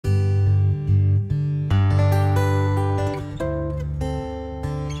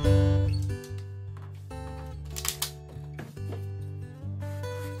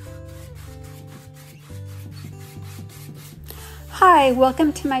Hi,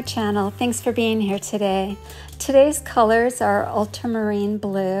 welcome to my channel. Thanks for being here today. Today's colors are ultramarine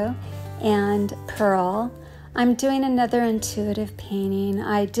blue and pearl. I'm doing another intuitive painting.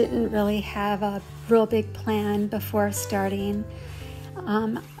 I didn't really have a real big plan before starting.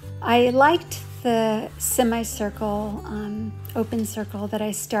 I liked the semicircle, open circle that I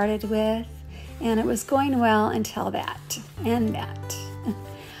started with, and it was going well until that and that.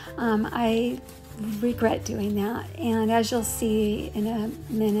 I regret doing that, and as you'll see in a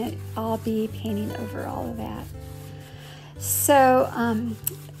minute, I'll be painting over all of that. So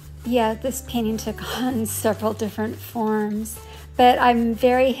yeah, this painting took on several different forms, but I'm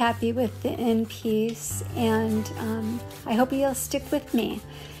very happy with the end piece, and I hope you'll stick with me.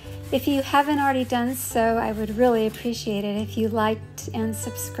 If you haven't already done so, I would really appreciate it if you liked and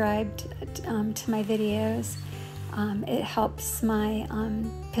subscribed to my videos. It helps my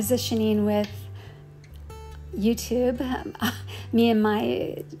positioning with YouTube, me and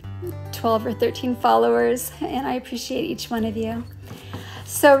my 12 or 13 followers, and I appreciate each one of you.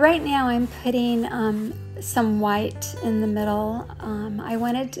 So right now I'm putting some white in the middle. I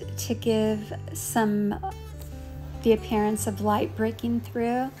wanted to give the appearance of light breaking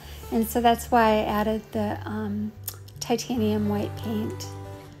through, and so that's why I added the titanium white paint.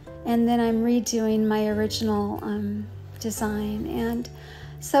 And then I'm redoing my original design, and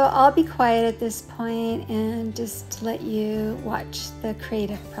so I'll be quiet at this point and just let you watch the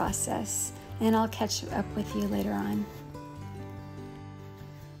creative process, and I'll catch up with you later on.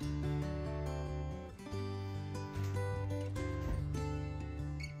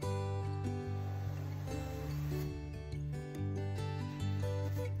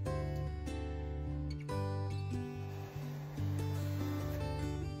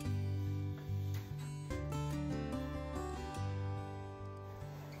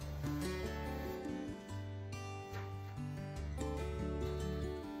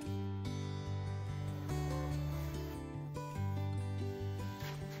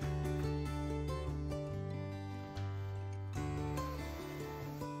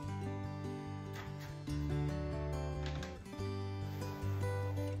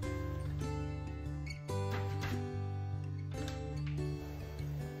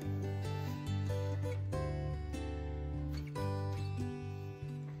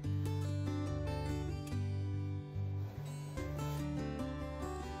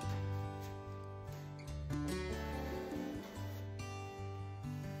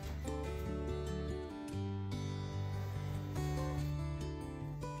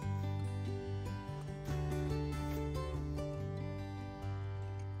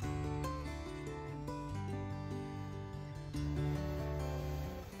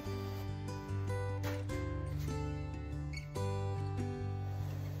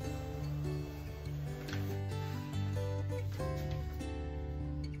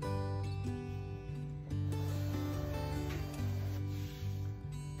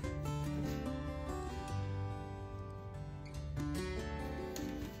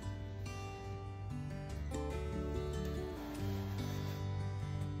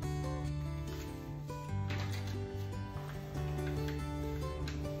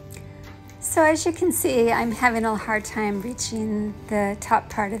 So as you can see, I'm having a hard time reaching the top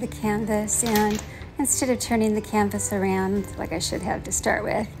part of the canvas, and instead of turning the canvas around like I should have to start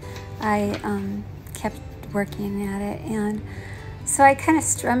with, I kept working at it, and so I kind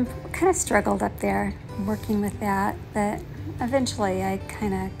of struggled up there working with that, but eventually I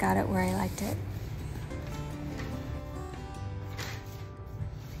kind of got it where I liked it.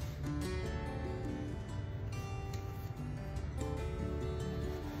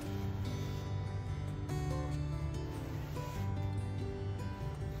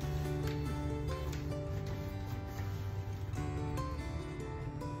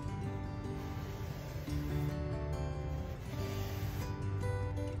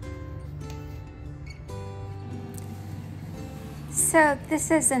 So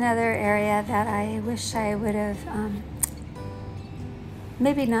this is another area that I wish I would have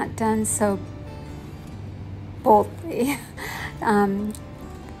maybe not done so boldly.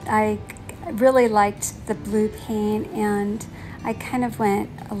 I really liked the blue paint, and I kind of went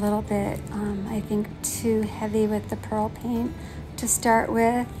a little bit, I think, too heavy with the pearl paint to start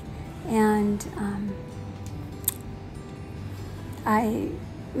with, and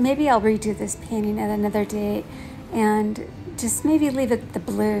maybe I'll redo this painting at another date and just maybe leave it the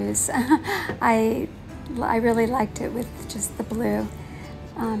blues. I really liked it with just the blue.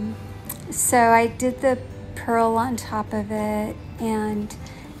 So I did the pearl on top of it, and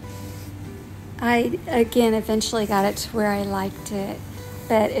I again eventually got it to where I liked it,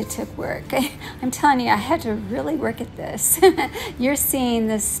 but it took work. I'm telling you, I had to really work at this. You're seeing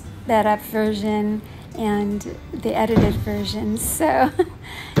this sped up version and the edited version, so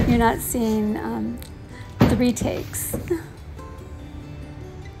you're not seeing the retakes.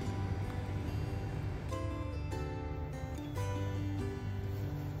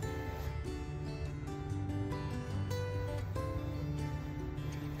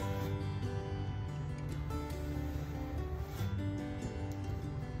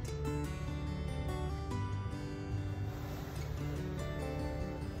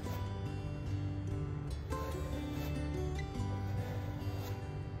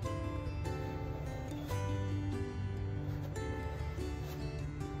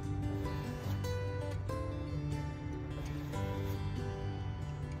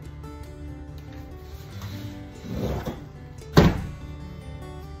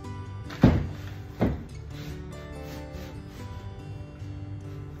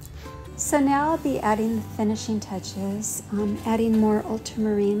 So now I'll be adding the finishing touches, adding more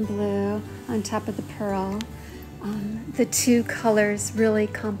ultramarine blue on top of the pearl. The two colors really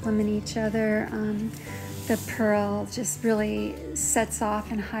complement each other. The pearl just really sets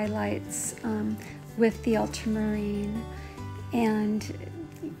off and highlights with the ultramarine and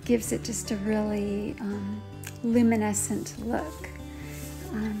gives it just a really luminescent look.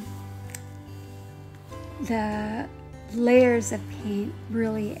 The layers of paint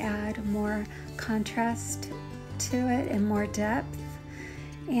really add more contrast to it and more depth,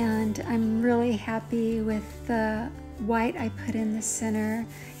 and I'm really happy with the white I put in the center.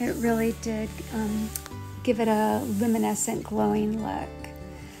 It really did give it a luminescent, glowing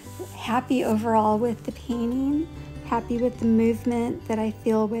look. Happy overall with the painting, happy with the movement that I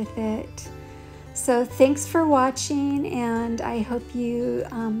feel with it. So thanks for watching, and I hope you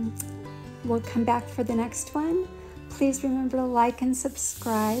will come back for the next one. Please remember to like and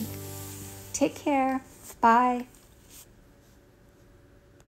subscribe. Take care. Bye.